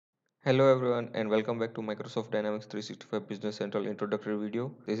Hello everyone and welcome back to Microsoft Dynamics 365 Business Central introductory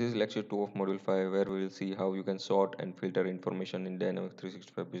video. This is lecture 2 of module 5 where we will see how you can sort and filter information in Dynamics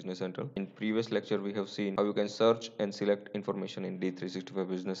 365 Business Central. In previous lecture we have seen how you can search and select information in D365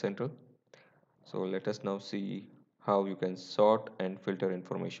 Business Central. So let us now see how you can sort and filter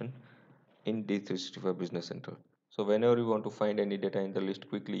information in D365 Business Central. So whenever you want to find any data in the list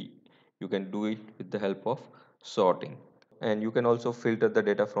quickly, you can do it with the help of sorting. And you can also filter the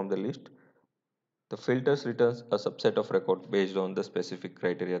data from the list. The filters returns a subset of record based on the specific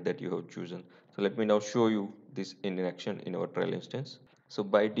criteria that you have chosen. So let me now show you this in action in our trial instance. So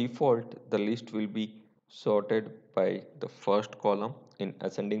by default, the list will be sorted by the first column in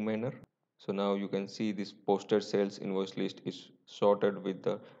ascending manner. So now you can see this posted sales invoice list is sorted with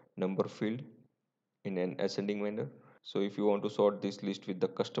the number field in an ascending manner. So if you want to sort this list with the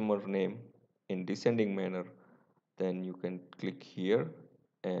customer name in descending manner, then you can click here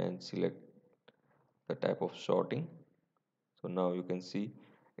and select the type of sorting. So now you can see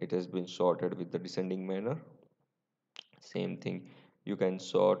it has been sorted with the descending manner. Same thing, you can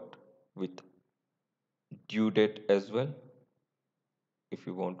sort with due date as well if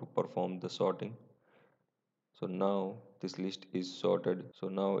you want to perform the sorting. So now this list is sorted. So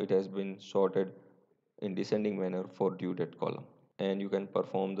now it has been sorted in descending manner for due date column, and you can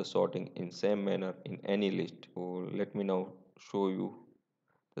perform the sorting in same manner in any list. So let me now show you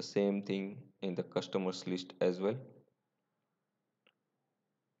the same thing in the customers list as well.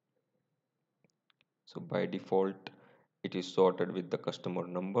 So by default, it is sorted with the customer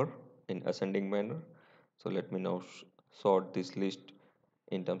number in ascending manner. So let me now sort this list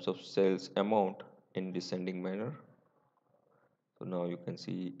in terms of sales amount in descending manner. So now you can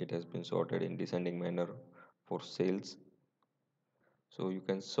see it has been sorted in descending manner for sales. So you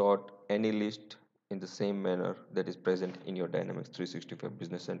can sort any list in the same manner that is present in your Dynamics 365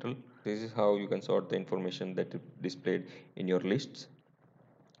 Business Central. This is how you can sort the information that is displayed in your lists.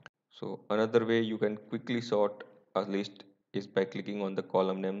 So another way you can quickly sort a list is by clicking on the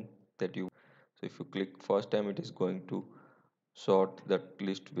column name that you. So if you click first time, it is going to sort that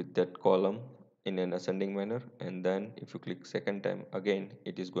list with that column in an ascending manner, and then if you click second time, again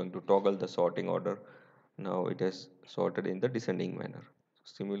it is going to toggle the sorting order. Now it is sorted in the descending manner.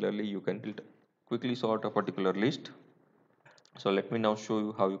 Similarly, you can quickly sort a particular list. So let me now show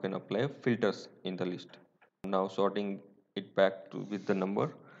you how you can apply filters in the list. Now sorting it back to with the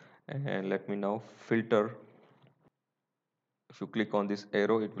number, and let me now filter. If you click on this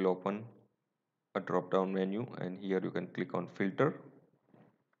arrow, it will open a drop down menu, and here you can click on filter,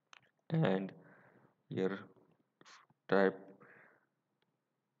 and here type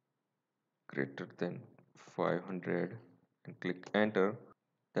greater than 500 and click enter.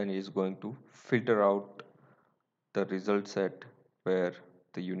 Then it is going to filter out the result set where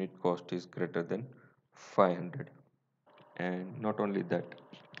the unit cost is greater than 500. And not only that,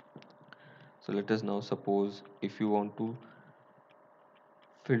 so let us now suppose if you want to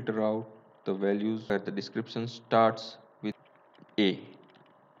filter out the values where the description starts with A.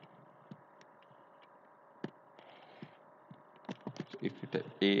 So if you type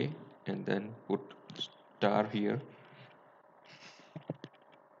A and then put star here,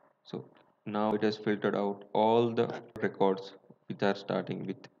 so now it has filtered out all the records which are starting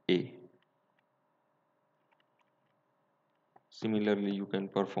with A. Similarly, you can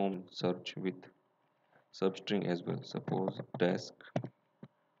perform search with substring as well. Suppose desk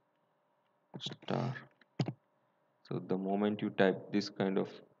star. So the moment you type this kind of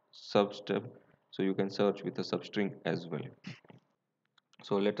substep, so you can search with a substring as well.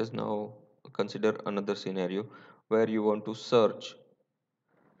 So let us now consider another scenario where you want to search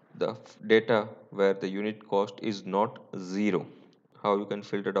the data where the unit cost is not 0. How you can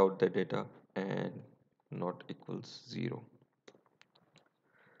filter out the data and not equals 0.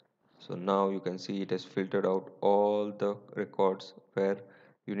 So now you can see it has filtered out all the records where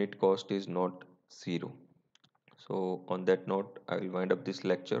unit cost is not 0. So on that note, I will wind up this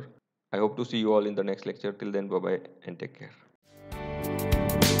lecture. I hope to see you all in the next lecture. Till then, bye bye and take care.